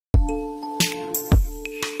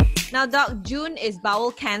Now, Doc, June is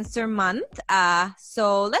Bowel Cancer Month.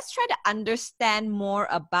 So let's try to understand more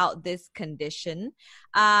about this condition.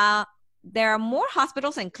 There are more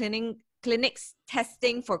hospitals and clinics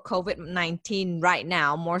testing for COVID-19 right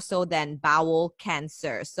now, more so than bowel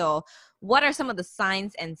cancer. So what are some of the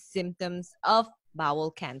signs and symptoms of bowel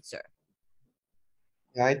cancer?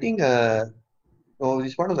 Yeah, I think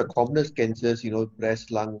it's one of the commonest cancers,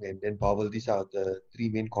 breast, lung, and then bowel. These are the three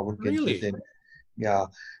main common cancers. Really? And yeah,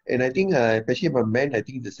 and I think especially for men, I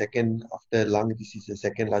think the second after lung, this is the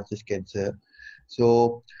second largest cancer.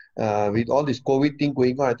 So with all this COVID thing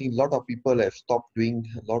going on, I think a lot of people have stopped doing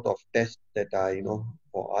a lot of tests that are,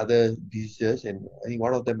 for other diseases. And I think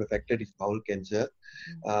one of them affected is bowel cancer.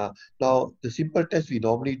 Now, the simple test we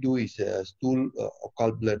normally do is stool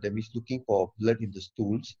occult blood. That means looking for blood in the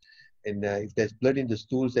stools. And if there's blood in the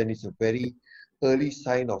stools, then it's a very early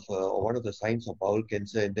sign of or one of the signs of bowel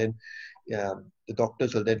cancer. And then the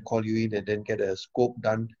doctors will then call you in and then get a scope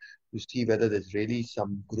done to see whether there's really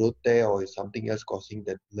some growth there or is something else causing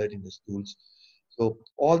that blood in the stools. So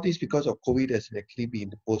all this because of COVID has actually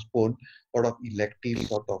been postponed. A lot of elective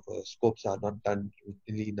sort of scopes are not done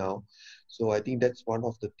routinely now. So I think that's one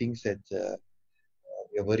of the things that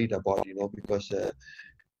we're worried about, because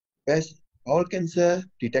best bowel cancer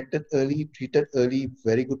detected early, treated early,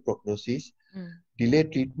 very good prognosis.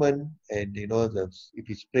 Delayed treatment, and if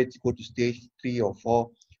it spreads, go to stage 3 or 4,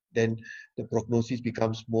 then the prognosis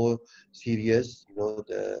becomes more serious.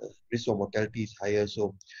 The risk of mortality is higher.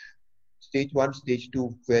 So stage 1, stage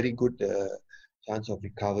 2, very good chance of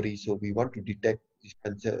recovery. So we want to detect this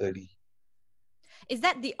cancer early. Is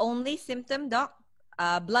that the only symptom, Doc?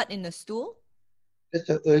 Blood in the stool? That's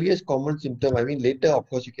the earliest common symptom. I mean, later, of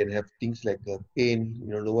course, you can have things like pain,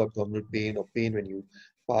 lower abdominal pain or pain when you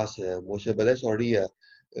pass motion, but that's already a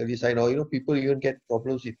early sign. Or, people even get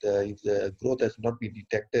problems with if the growth has not been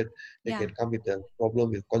detected. They can come with a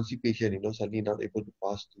problem with constipation, suddenly not able to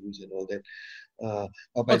pass stools and all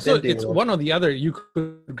that. So it's one or the other. You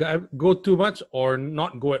could go too much or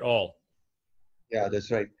not go at all. Yeah, that's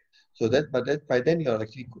right. So by then you're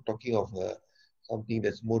actually talking of something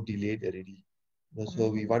that's more delayed already. So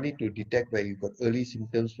we wanted to detect where you've got early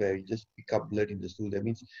symptoms where you just pick up blood in the stool. That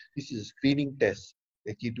means this is a screening test.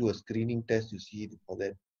 They actually do a screening test to see for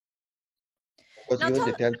that. Because Now even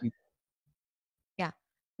they tell people. Yeah.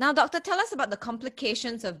 Now, doctor, tell us about the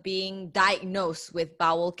complications of being diagnosed with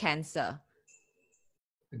bowel cancer.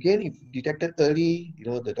 Again, if detected early,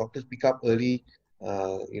 the doctors pick up early,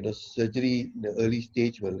 surgery in the early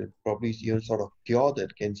stage will probably even sort of cure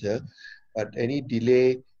that cancer. But any delay,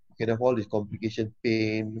 you can have all these complications,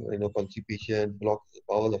 pain, constipation,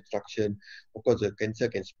 bowel obstruction. Of course, the cancer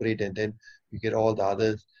can spread, and then you get all the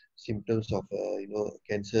other symptoms of,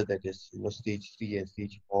 cancer that is, stage 3 and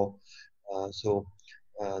stage 4. So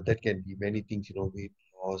that can be many things, weight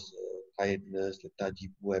loss, tiredness,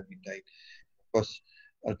 lethargy, poor appetite. Of course,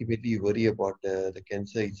 ultimately you worry about the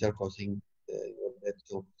cancer itself causing that.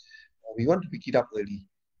 So we want to pick it up early.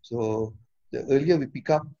 So the earlier we pick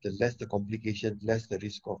up, the less the complications, less the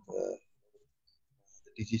risk of the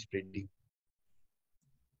disease spreading.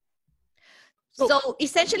 So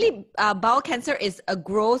essentially, bowel cancer is a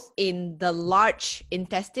growth in the large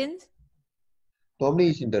intestines? Normally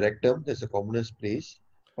it's in the rectum, that's the commonest place,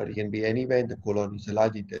 but it can be anywhere in the colon. It's a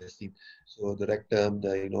large intestine. So the rectum,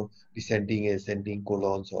 the descending and ascending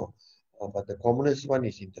colons, but the commonest one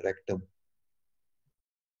is in the rectum.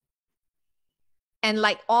 And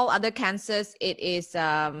like all other cancers, it is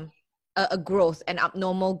a growth, an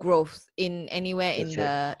abnormal growth in anywhere in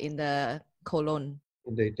the colon.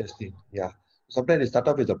 In the intestine, yeah. Sometimes they start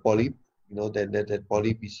off with a polyp, then that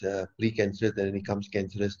polyp is precancerous, then it becomes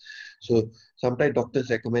cancerous. So sometimes doctors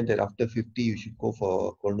recommend that after 50, you should go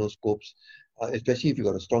for colonoscopes, especially if you've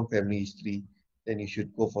got a strong family history, then you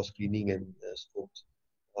should go for screening and scopes.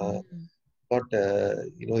 Not,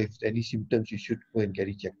 if any symptoms, you should go and get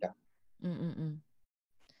it checked out.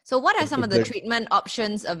 So what are some of the treatment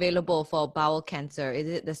options available for bowel cancer? Is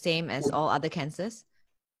it the same as all other cancers?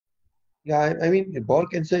 Yeah, I mean, bowel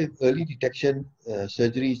cancer, early detection,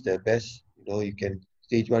 surgery is the best. You can,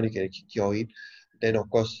 stage 1, you can actually cure it. Then, of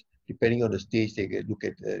course, depending on the stage, they look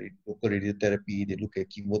at local radiotherapy, they look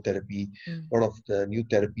at chemotherapy. A lot of the new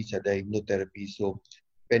therapies are there, immunotherapy. So,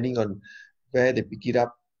 depending on where they pick it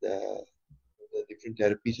up, the different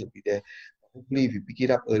therapies will be there. Hopefully, if you pick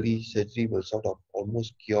it up early, surgery will sort of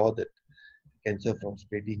almost cure that cancer from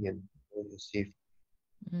spreading and you're safe.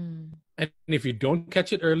 And if you don't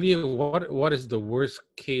catch it early, what is the worst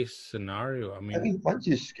case scenario? I mean once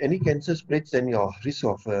any cancer spreads, then your risk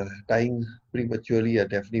of dying prematurely are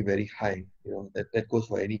definitely very high. That goes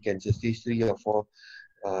for any cancer, stage 3 or 4.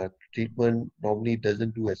 treatment normally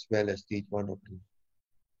doesn't do as well as stage 1 or 2.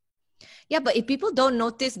 Yeah, but if people don't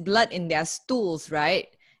notice blood in their stools, right?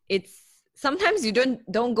 It's sometimes you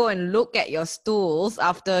don't go and look at your stools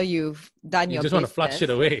after you've done You your just want to flush it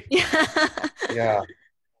business. away. Yeah. Yeah.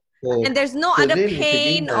 So, And there's no so other then it's again,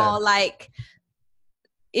 pain or like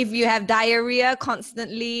if you have diarrhea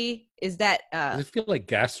constantly, is that Does it feel like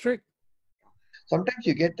gastric? sometimes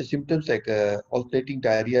you get the symptoms like alternating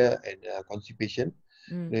diarrhea and constipation.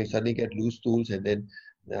 mm, You suddenly get loose stools and then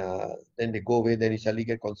they go away, then you suddenly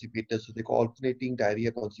get constipated. So they call alternating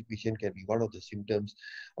diarrhea constipation can be one of the symptoms.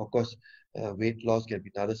 Of course, weight loss can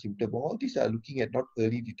be another symptom. All these are looking at not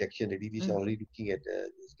early detection. Already. These are mm, already looking at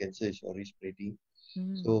this cancer is already spreading.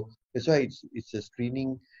 mm. So that's why it's a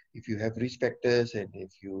screening. If you have risk factors and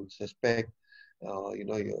if you suspect,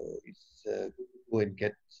 it's good to go and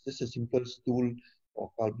get just a simple stool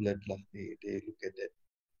or blood. They look at that.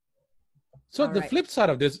 So All the right. flip side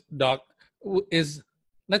of this, doc, is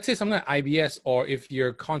let's say something like IBS, or if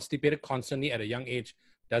you're constipated constantly at a young age,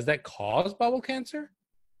 does that cause bowel cancer?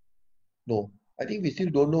 No, I think we still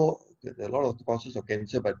don't know a lot of the causes of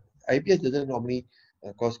cancer, but IBS doesn't normally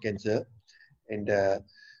cause cancer, and uh,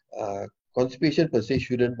 constipation per se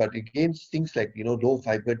shouldn't. But again, things like low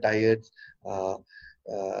fiber diets, uh,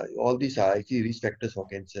 all these are actually risk factors for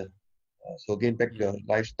cancer. So again, back to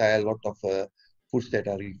lifestyle, lot of foods that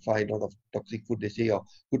are refined, lot of toxic food. They say your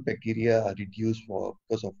good bacteria are reduced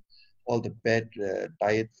because of all the bad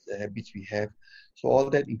diet habits we have. So all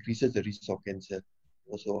that increases the risk of cancer.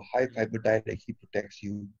 Also, high fiber diet actually protects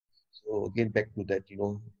you. So again, back to that,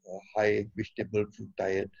 high vegetable fruit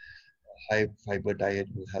diet, high fiber diet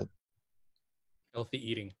will help.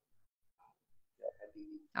 Healthy eating.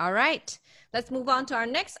 All right. Let's move on to our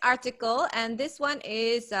next article. And this one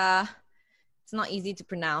is it's not easy to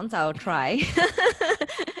pronounce. I'll try.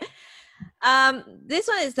 This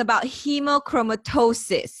one is about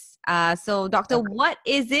hemochromatosis. So doctor, what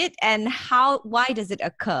is it and why does it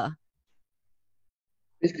occur?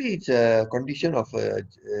 Basically, it's a condition of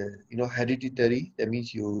hereditary. That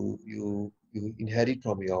means you inherit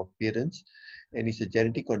from your parents, and it's a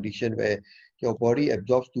genetic condition where your body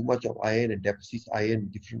absorbs too much of iron and deposits iron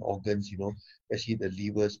in different organs. Especially the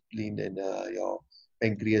liver, spleen, and your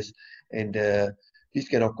pancreas, and this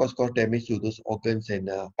can of course cause damage to those organs and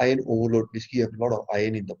iron overload. Basically, you have a lot of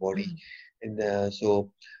iron in the body, and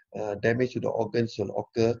so damage to the organs will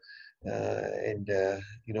occur. And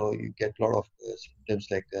you get a lot of symptoms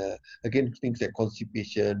like again things like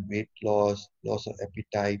constipation, weight loss of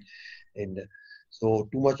appetite, and so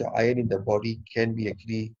too much iron in the body can be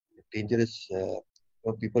actually dangerous.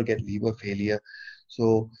 People get liver failure,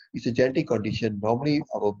 so it's a genetic condition. Normally,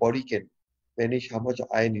 our body can manage how much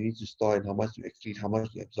iron you need to store and how much to excrete, how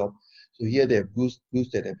much to absorb. So here they have lose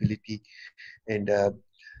that ability, and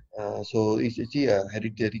so it's actually a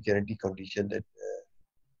hereditary genetic condition that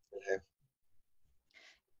will have.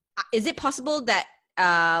 Is it possible that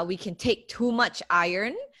we can take too much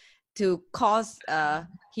iron to cause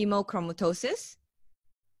hemochromatosis?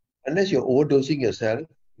 Unless you're overdosing yourself,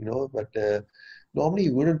 but normally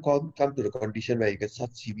you wouldn't come to the condition where you get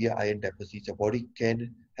such severe iron deficits. Your body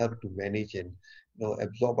can help to manage and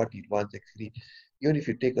absorb what it wants actually. Even if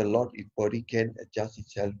you take a lot, your body can adjust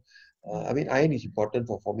itself. I mean, iron is important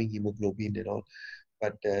for forming hemoglobin and all,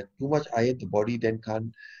 but too much iron, the body then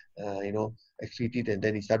can't, excrete it, and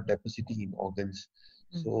then it start depositing in organs.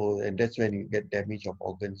 So, and that's when you get damage of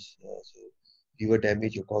organs. So liver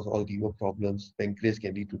damage will cause all liver problems. Pancreas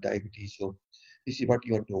can lead to diabetes. So this is what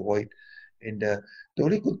you want to avoid. And the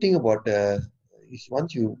only good thing about is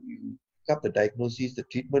once you pick up the diagnosis, the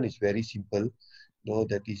treatment is very simple.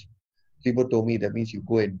 That is phlebotomy. That means you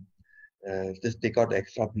go and just take out the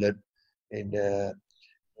extra blood, and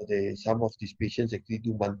some of these patients actually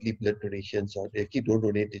do monthly blood donations, or they actually don't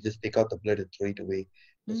donate. They just take out the blood and throw it away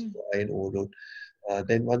because of the iron overload.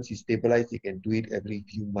 Then once it's stabilized, they can do it every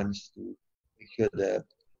few months to make sure there's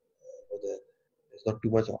not too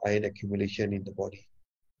much of iron accumulation in the body.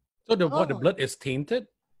 So the blood is tainted?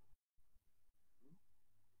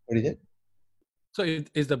 What is it? So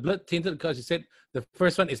is the blood tainted because you said the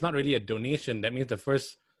first one is not really a donation? That means the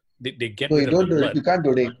first they get No, rid you of the don't. blood. You can't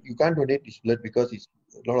donate. You can't donate this blood because it's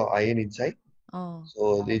a lot of iron inside. Oh.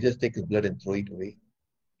 So they just take the blood and throw it away.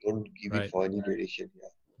 Don't give it for any donation. Yeah.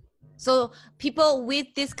 So people with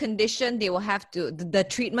this condition, they will have to. The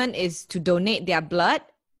treatment is to donate their blood.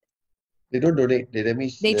 They don't donate. That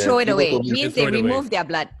means they throw it away. It means they remove away. their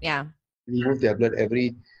blood. Yeah. Remove their blood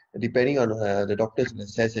depending on the doctors will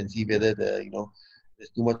assess and see whether there's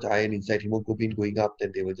too much iron inside, hemoglobin going up,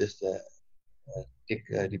 then they will just take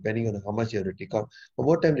depending on how much you have to take out. But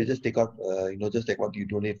more time they just take out, just like what you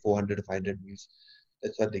donate, 400 to 500 meals.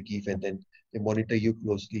 That's what they give, and then they monitor you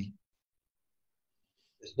closely.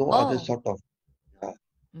 There's no other Oh, sort of.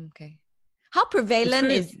 okay. How It's prevalent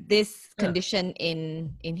very is this yeah. condition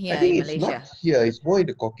in I here think in it's not Malaysia? here. It's more in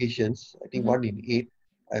the Caucasians. I think Mm-hmm. 1 in 8.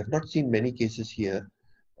 I have not seen many cases here.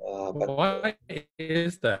 But Why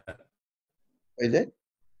is that? is it?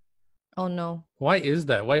 Oh no. Why is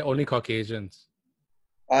that? Why only Caucasians?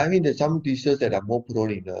 I mean, there's some diseases that are more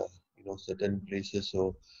prone in certain places.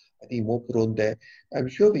 So I think more prone there. I'm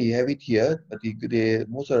sure we have it here, but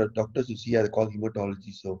most of the doctors you see are called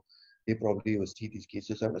hematology, so they probably will see these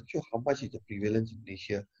cases. So I'm not sure how much is the prevalence in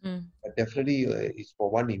Asia, Mm, but definitely it's for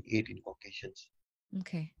 1 in 8 in Caucasians.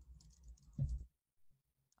 okay.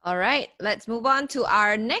 All right, let's move on to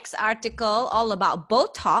our next article all about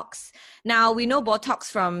Botox. Now, we know Botox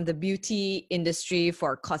from the beauty industry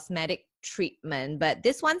for cosmetic treatment, but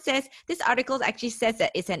this article actually says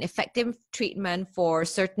that it's an effective treatment for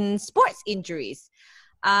certain sports injuries.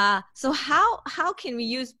 So how can we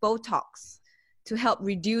use Botox to help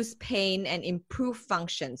reduce pain and improve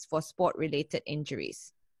functions for sport-related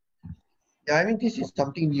injuries? Yeah, I mean, this is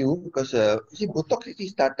something new because you see, Botox actually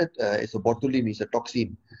started as a botulinum, is a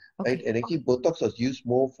toxin, right? Okay. And actually, Botox was used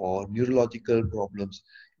more for neurological problems.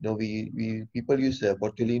 We people use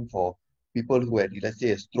botulinum for people who had, let's say,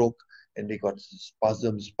 a stroke and they got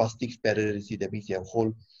spasms, spastic paralysis. That means they have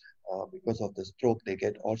whole, because of the stroke, they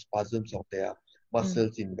get all spasms of their Mm,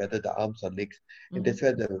 muscles in whether the arms or legs, and mhm, that's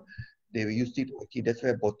where they used it. Okay, that's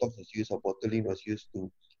where Botox was used, or botulinum was used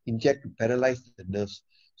to inject to paralyze the nerves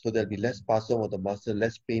so there'll be less spasm of the muscle,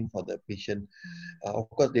 less pain for the patient. Of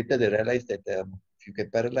course, later they realized that if you can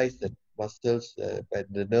paralyze the muscles,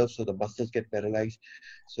 the nerves, so the muscles get paralyzed,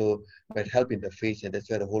 so it might help in the face, and that's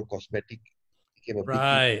where the whole cosmetic became a big thing.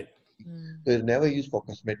 Right. mm, So it's never used for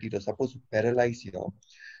cosmetic. It was supposed to paralyze,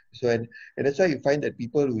 So and that's why you find that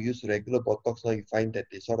people who use regular Botox now, you find that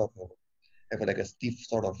they sort of have like a stiff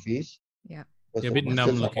sort of face yeah. because You're a the bit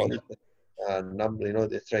numb muscles are all looking. numb.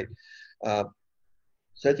 That's right. Uh,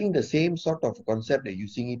 So I think the same sort of concept they're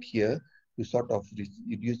using it here to sort of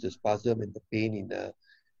reduce the spasm and the pain in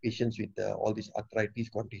patients with all these arthritis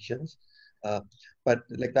conditions. Uh, but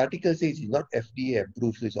like the article says, it's not FDA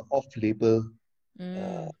approved, so it's an off-label,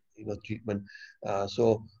 Mm. treatment. So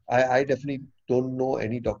I definitely don't know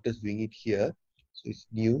any doctors doing it here. So it's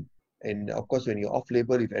new. And of course, when you're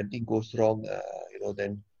off-label, if anything goes wrong,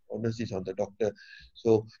 then onus is on the doctor.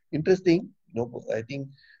 So interesting. I think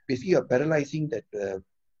basically you're paralyzing that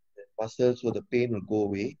muscle so the pain will go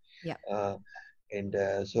away. Yeah. And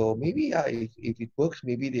so maybe if it works,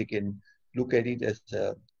 maybe they can look at it as.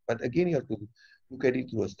 But again, you have to look at it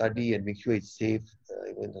through a study and make sure it's safe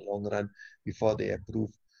in the long run before they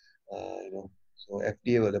approve. So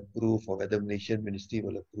FDA will approve or whether Malaysian Ministry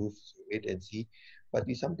will approve. So wait and see. But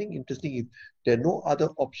it's something interesting. If there are no other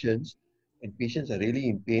options and patients are really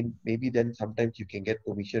in pain, maybe then sometimes you can get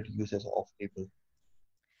permission to use as off-label.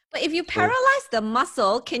 But if you So paralyze the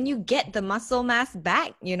muscle, can you get the muscle mass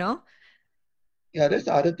back, yeah, that's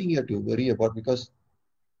the other thing you have to worry about because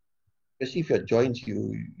especially if your joints, if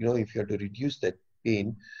you have to reduce that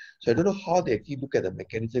pain. So I don't know how they actually look at the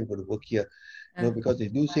mechanism going to work here, Uh, because they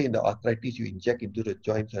do say in the arthritis you inject into the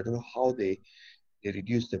joints. So I don't know how they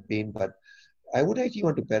reduce the pain, but I would actually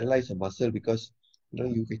want to paralyze the muscle because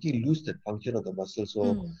you actually lose the function of the muscle. So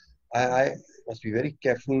mm. I must be very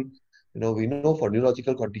careful. We know for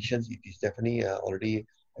neurological conditions it is definitely already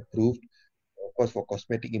approved. Of course, for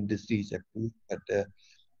cosmetic industry it's approved, but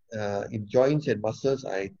in joints and muscles,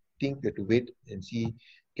 I think we have to wait and see,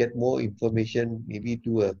 get more information, maybe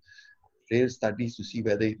do a real studies to see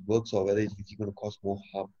whether it works or whether it's actually going to cause more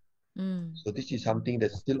harm. Mm. So this is something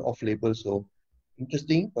that's still off label, so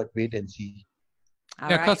interesting, but wait and see. All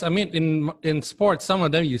Yeah, right. because I mean, in sports, some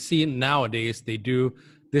of them you see nowadays they do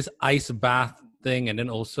this ice bath thing, and then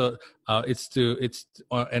also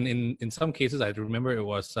and in some cases I remember it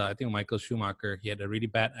was I think Michael Schumacher, he had a really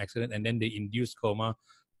bad accident, and then they induced coma,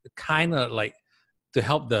 kind of like to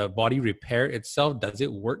help the body repair itself. Does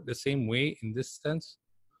it work the same way in this sense?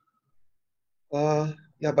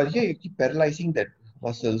 Yeah, but here you keep paralyzing that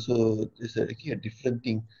muscle, so it's actually a different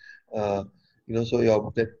thing. Uh, so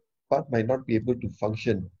that part might not be able to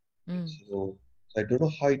function. Mm. So I don't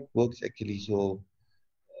know how it works actually. So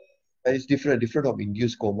it's different of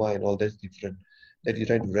induced coma and all that's different. That you're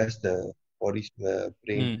trying to rest the body's brain.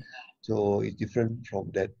 Mm, So it's different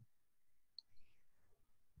from that.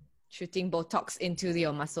 Shooting Botox into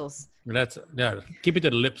your muscles. that's yeah. Keep it to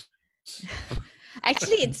the lips.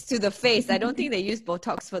 Actually, it's to the face. I don't think they use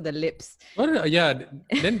Botox for the lips. Yeah.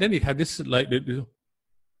 Then they have this like they look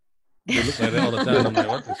like that all the time. I'm like,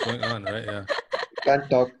 what is going on, right? Yeah. Can't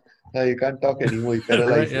talk. You can't talk anymore. You're Right.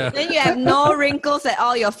 paralyzed. Yeah. Then you have no wrinkles at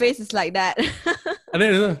all. Your face is like that. And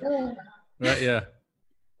then right. Yeah.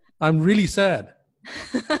 I'm really sad.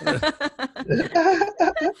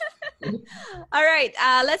 All right,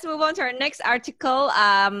 let's move on to our next article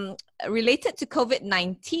related to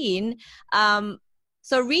COVID-19.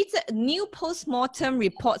 So, new post-mortem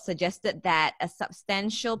report suggested that a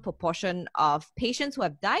substantial proportion of patients who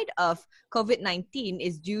have died of COVID-19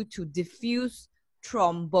 is due to diffuse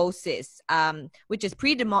thrombosis, which is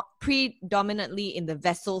predominantly in the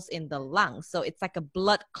vessels in the lungs. So it's like a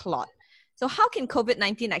blood clot. So how can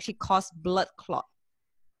COVID-19 actually cause blood clot?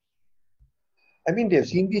 I mean, they've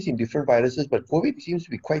seen this in different viruses, but COVID seems to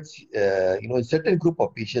be quite, in certain group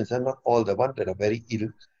of patients, and not all, the ones that are very ill,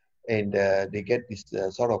 and they get this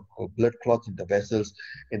sort of blood clots in the vessels.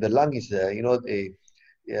 And the lung is, you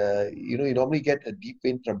normally get a deep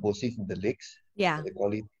vein thrombosis in the legs. Yeah. They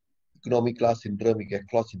call it economic class syndrome. You get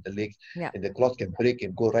clots in the legs, Yeah. and the clots can break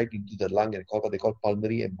and go right into the lung and call what they call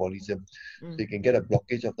pulmonary embolism. So you can get a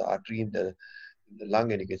blockage of the artery in the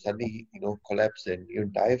lung, and you can suddenly, collapse and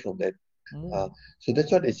even die from that. So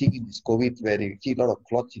that's what they're seeing in this COVID, where they see a lot of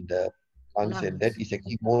clots in the lungs, and that is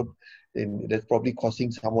actually more, and that's probably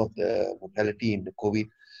causing some of the mortality in the COVID.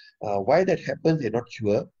 Why that happens, they're not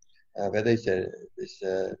sure. Whether it's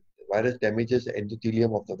a virus damages the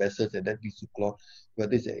endothelium of the vessels and that leads to clot,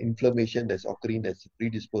 whether it's an inflammation that's occurring that's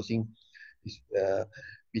predisposing these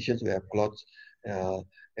patients who have clots, and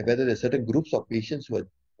whether there's certain groups of patients who are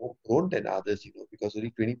more prone than others, because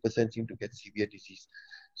only 20% seem to get severe disease.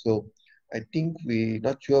 So I think we're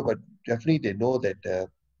not sure, but definitely they know that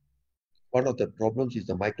one of the problems is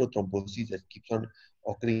the microthrombosis that keeps on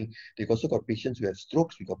occurring. They've also got patients who have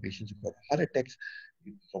strokes. We've got patients who have heart attacks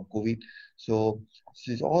from COVID. So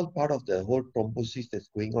this is all part of the whole thrombosis that's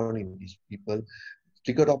going on in these people,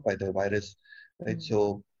 triggered off by the virus, right?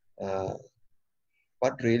 So,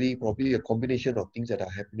 but really probably a combination of things that are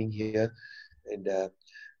happening here, and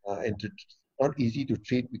not easy to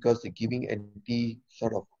treat because they're giving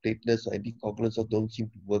platelets or anticoagulants that don't seem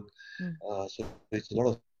to work. So it's a lot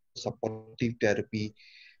of supportive therapy,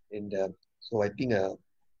 and so I think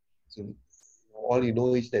so all you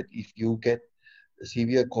know is that if you get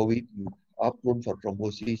severe COVID, you are prone for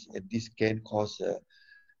thrombosis, and this can cause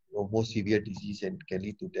more severe disease and can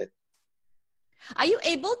lead to death. Are you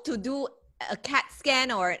able to do a CAT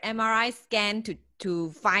scan or an MRI scan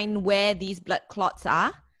to find where these blood clots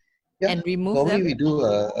are and remove normally them? we do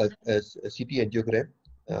a CT angiogram.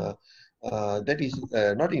 That is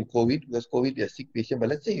not in COVID, because COVID is a sick patient. But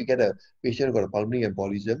let's say you get a patient who got a pulmonary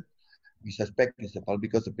embolism. We suspect it's a pulmonary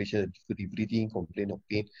because the patient has difficulty breathing, complain of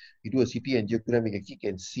pain. We do a CT angiogram. We actually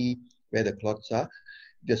can see where the clots are.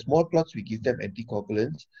 The small clots, we give them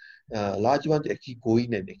anticoagulants. Large ones actually go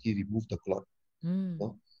in and actually remove the clot.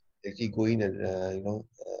 Actually go in and remove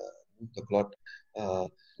the clot.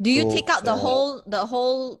 Do you take out the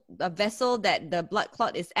whole vessel that the blood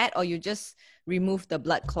clot is at, or you just remove the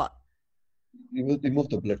blood clot? Remove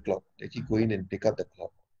the blood clot. Actually go in and take out the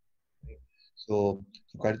clot. So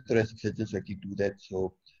cardiothoracic surgeons actually do that.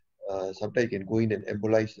 So sometimes you can go in and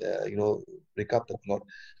embolize, break up the clot.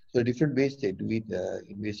 So different ways they do it.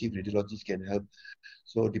 Invasive radiologists can help.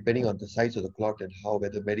 So depending on the size of the clot and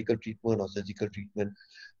whether medical treatment or surgical treatment,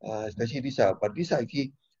 especially these are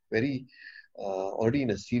actually very already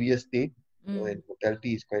in a serious state, and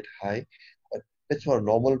mortality is quite high. But that's for a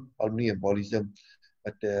normal pulmonary embolism.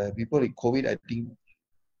 But people with COVID, I think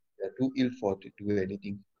they're too ill to do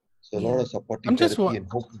anything. So a lot of supportive therapy and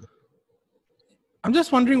hope. I'm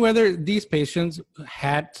just wondering whether these patients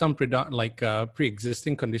had some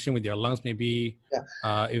pre-existing condition with their lungs, maybe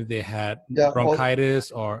if they had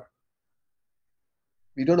bronchitis or...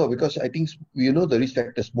 We don't know, because I think the risk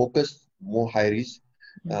factor. Smokers, more high risk.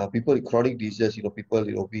 People with chronic diseases, people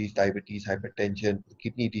with obese, diabetes, hypertension,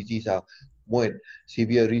 kidney disease are more at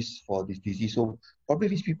severe risk for this disease. So probably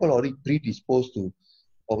these people are already predisposed to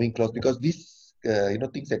forming clots, because these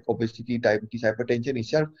things like obesity, diabetes, hypertension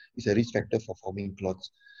itself is a risk factor for forming clots.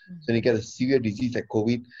 So you get a severe disease like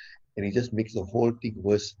COVID, and it just makes the whole thing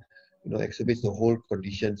worse, exacerbates the whole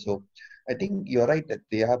condition. So I think you're right that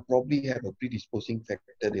they probably have a predisposing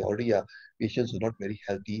factor. They already are patients who are not very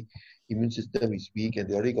healthy, immune system is weak, and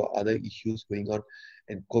they already got other issues going on.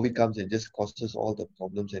 And COVID comes and just causes all the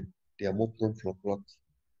problems, and they are more prone for clots.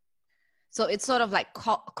 So it's sort of like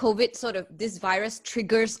COVID, this virus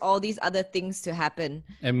triggers all these other things to happen.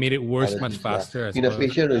 And made it worse much faster. In a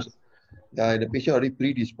patient And the patient already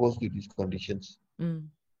predisposed to these conditions. Mm.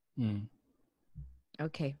 Mm.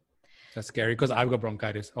 Okay. That's scary because I've got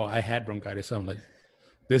bronchitis. Oh, I had bronchitis. So I'm like,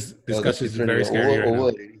 this Oh, that's discussion is different. very You're scary right over now.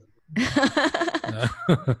 already.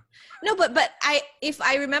 No, but if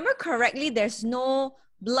I remember correctly, there's no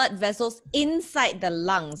blood vessels inside the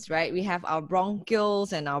lungs, right? We have our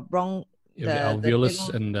bronchioles and our Yeah, the the alveolus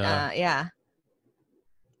little and yeah.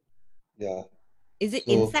 Yeah. Is it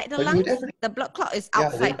So, inside the but you lungs? definitely, The blood clot is yeah,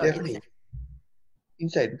 outside or definitely inside?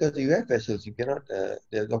 inside because you have vessels. You cannot,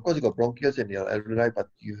 of course, you got bronchioles and your alveoli, but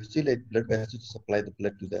you still have blood vessels to supply the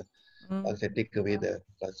blood to the Mm, lungs and take away the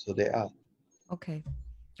blood. So they are. okay.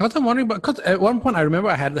 what I'm wondering about, because at one point I remember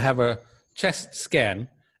I had to have a chest scan,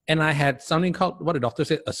 and I had something called, what the doctor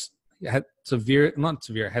said, I had severe, not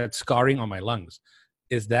severe, I had scarring on my lungs.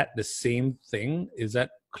 Is that the same thing? Is that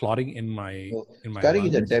clotting in my So scarring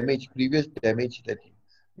is a lungs? damage, previous damage that,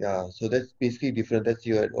 yeah. So that's basically different. That's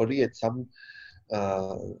you had already had some,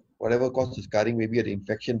 uh, whatever caused the scarring, maybe had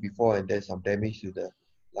infection before, and there's some damage to the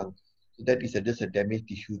lung. So that is just a damaged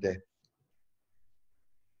tissue there.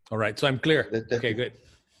 All right, so I'm clear. That's Okay, good.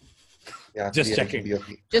 yeah, Just clear. It should checking. be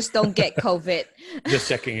okay. Just don't get COVID. Just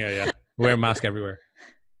checking. Yeah. Wear a mask everywhere.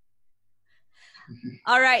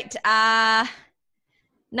 All right.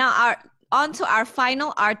 Now on to our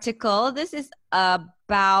final article. This is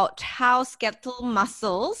about how skeletal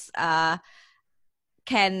muscles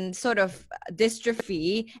can sort of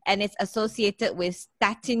dystrophy, and it's associated with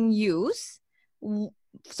statin use.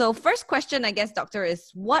 So first question, I guess, doctor,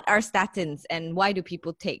 is what are statins and why do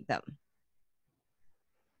people take them?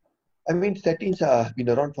 I mean, statins have been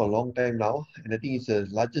around for a long time now, and I think it's the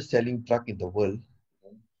largest selling drug in the world.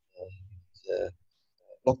 It's a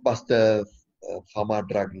blockbuster pharma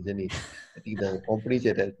drug, isn't it? I think the companies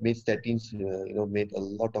that have made statins, made a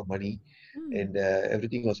lot of money, and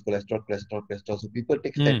everything was cholesterol, cholesterol, cholesterol. So people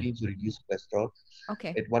take Mm. statins to reduce cholesterol.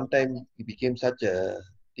 Okay. At one time, it became such a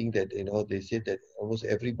thing that they said that almost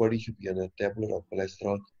everybody should be on a tablet of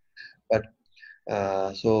cholesterol. But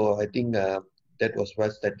so I think that was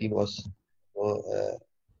what statin was. You know,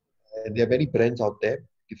 and there are many brands out there,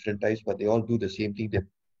 different types, but they all do the same thing. They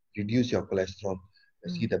reduce your cholesterol,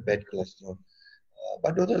 see the bad cholesterol.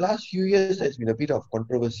 But over the last few years, there's been a bit of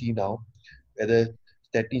controversy now whether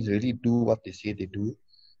statins really do what they say they do,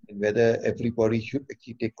 and whether everybody should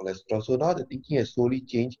actually take cholesterol. So now the thinking has slowly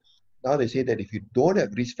changed. Now they say that if you don't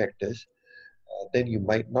have risk factors, then you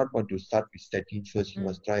might not want to start with statins first. You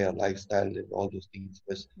must try your lifestyle and all those things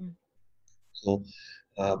first. So,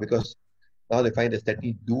 because now they find that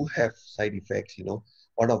statins do have side effects.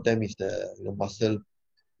 One of them is the muscle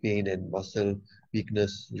pain and muscle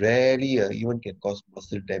weakness. Rarely even can cause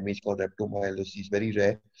muscle damage called rhabdomyolysis. Very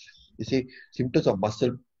rare. They say symptoms of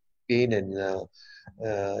muscle pain and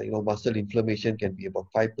muscle inflammation can be about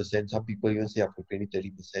 5%. Some people even say up to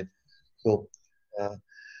 20-30%. So, uh,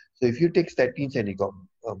 so if you take statins and you got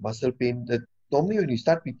muscle pain, normally when you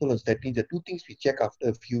start people on statins, the two things we check after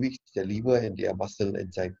a few weeks is the liver and their muscle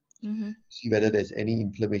enzyme. See whether there's any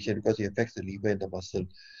inflammation because it affects the liver and the muscle.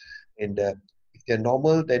 And if they're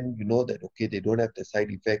normal, then you know that, okay, they don't have the side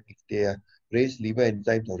effect. If they are raised liver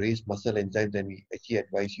enzymes or raised muscle enzymes, then we actually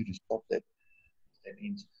advise you to stop that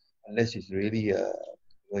statins unless it's really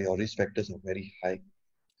your risk factors are very high.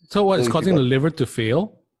 So what So is if you causing the got liver to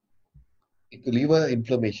fail? liver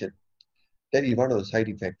inflammation, that is one of the side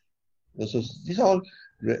effects. So these are all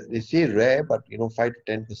they say rare, but 5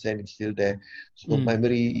 to 10% is still there. So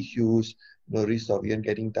memory issues, risk of even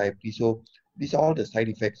getting diabetes. So these are all the side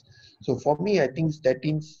effects. So for me, I think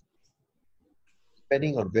statins,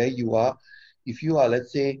 depending on where you are, if you are,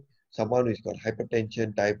 let's say, someone who's got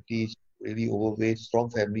hypertension, diabetes, really overweight,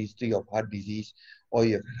 strong family history of heart disease, or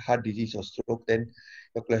you have heart disease or stroke, then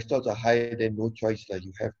your cholesterols are high, then no choice, like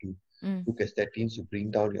you have to look at statins to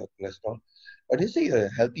bring down your cholesterol. But let's say you're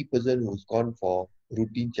a healthy person who's gone for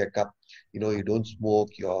routine checkup, you don't smoke,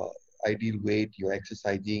 your ideal weight, you're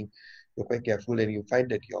exercising, you're quite careful, and you find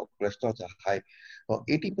that your cholesterols are high. Now,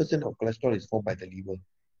 80% of cholesterol is formed by the liver,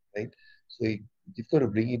 right? So it's difficult to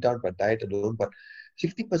bring it down by diet alone, but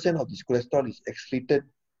 60% of this cholesterol is excreted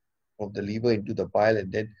from the liver into the bile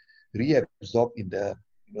and then reabsorbed in the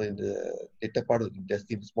later part of the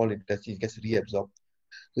intestine, small intestine, gets reabsorbed.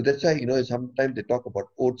 So that's why, sometimes they talk about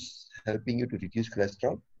oats helping you to reduce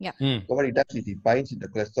cholesterol. Yeah. So what it does is it binds in the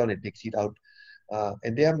cholesterol and takes it out.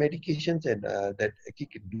 And there are medications and that actually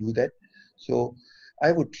can do that. So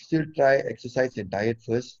I would still try exercise and diet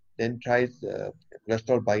first, then try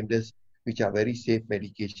cholesterol binders, which are very safe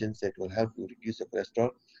medications that will help to reduce the cholesterol.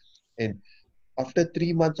 And after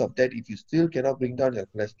 3 months of that, if you still cannot bring down your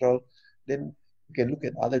cholesterol, then can look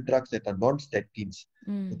at other drugs that are non-statins.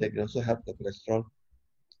 So Mm. that can also help the cholesterol.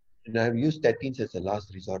 And I've used statins as a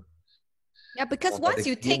last resort. Yeah, because But once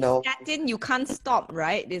you again take now, statin, you can't stop,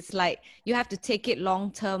 right? It's like you have to take it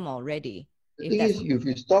long term already. the If thing that's is, if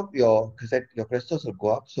you stop your cholesterol will go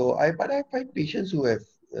up. So I find patients who have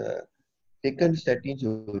taken statins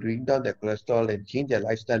to bring down their cholesterol and change their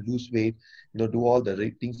lifestyle, lose weight, do all the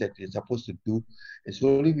right things that they're supposed to do, and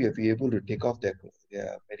slowly we have been able to take off their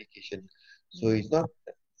medication. So it's not,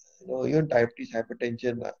 even diabetes,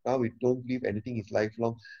 hypertension. Now we don't believe anything is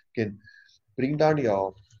lifelong. Can bring down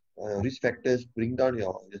your risk factors, bring down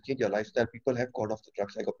change your lifestyle. People have gone off the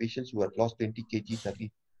drugs. I got patients who have lost 20 kg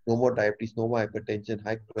suddenly, no more diabetes, no more hypertension,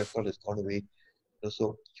 high cholesterol has gone away.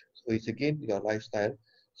 So it's again your lifestyle.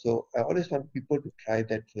 So I always want people to try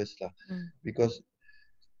that first, lah, Mm. because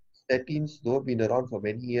statins, though been around for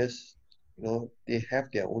many years, they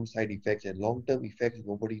have their own side effects and long-term effects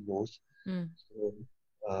nobody knows. Mm. So,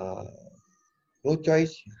 uh, no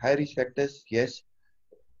choice, high risk factors, yes.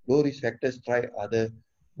 Low risk factors, try other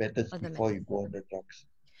methods Other before you methods. go on the drugs.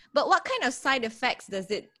 But what kind of side effects does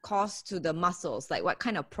it cause to the muscles? Like what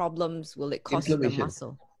kind of problems will it cause to the Inflammation, muscle?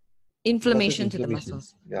 muscles Inflammation to the inflammation.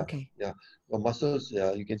 muscles. Yeah, Okay. yeah. Your muscles,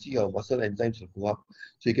 you can see your muscle enzymes will go up.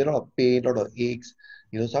 So you get a lot of pain, a lot of aches.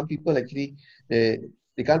 Some people actually they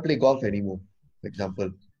can't play golf anymore, for example,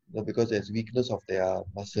 because there's weakness of their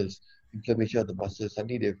muscles, inflammation of the muscles.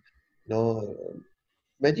 Suddenly they've,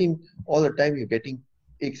 imagine all the time you're getting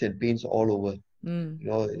aches and pains all over. Mm.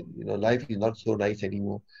 Life is not so nice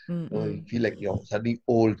anymore. You Mm-mm. feel like you're suddenly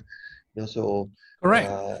old. So Correct.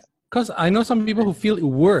 uh, Because I know some people who feel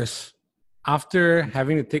worse after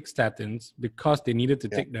having to take statins because they needed to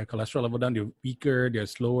yeah, take their cholesterol level down. They're weaker, they're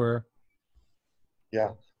slower.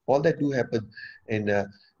 yeah, all that do happen, and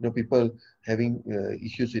people having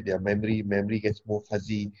issues with their memory gets more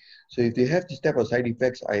fuzzy. So if they have this type of side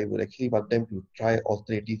effects, I would actually want them to try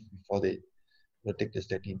alternatives before they take the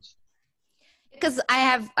statins. Because I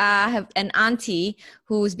have an auntie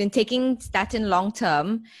who's been taking statin long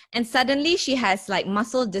term, and suddenly she has like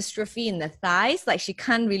muscle dystrophy in the thighs, like she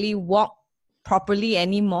can't really walk properly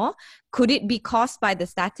anymore. Could it be caused by the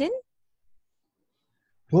statin?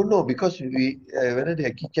 Don't know because whether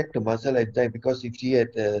they check the muscle enzyme, because if she had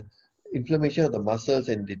inflammation of the muscles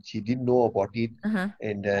and she didn't know about it, Uh-huh.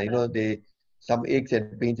 and they some aches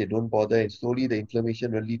and pains they don't bother, and slowly the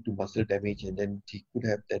inflammation will lead to muscle damage, and then she could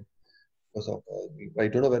have that because of I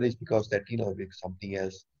don't know whether it's because statin or it's something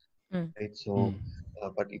else, Mm. right? So,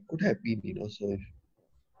 Mm. but it could have been, So So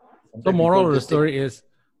sometimes moral people of the just take. story is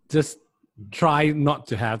just try not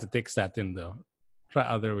to have to take statin though. Try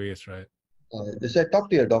other ways, right? That's why talk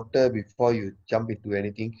to your doctor before you jump into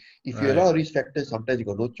anything. If you have a Right. lot of risk factors, sometimes you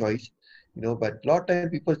got no choice, But a lot of time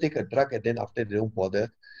people take a drug and then after they don't bother,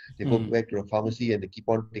 they go Mm. back to the pharmacy and they keep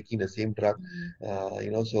on taking the same drug.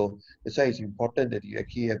 So that's why it's important that you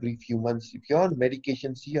actually every few months, if you're on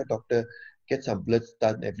medication, see your doctor, get some bloods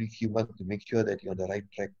done every few months to make sure that you're on the right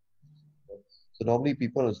track. So normally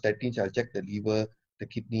people on statins, I'll check the liver, the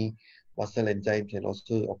kidney, muscle enzymes, and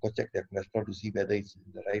also of course check their cholesterol to see whether it's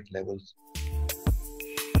in the right levels.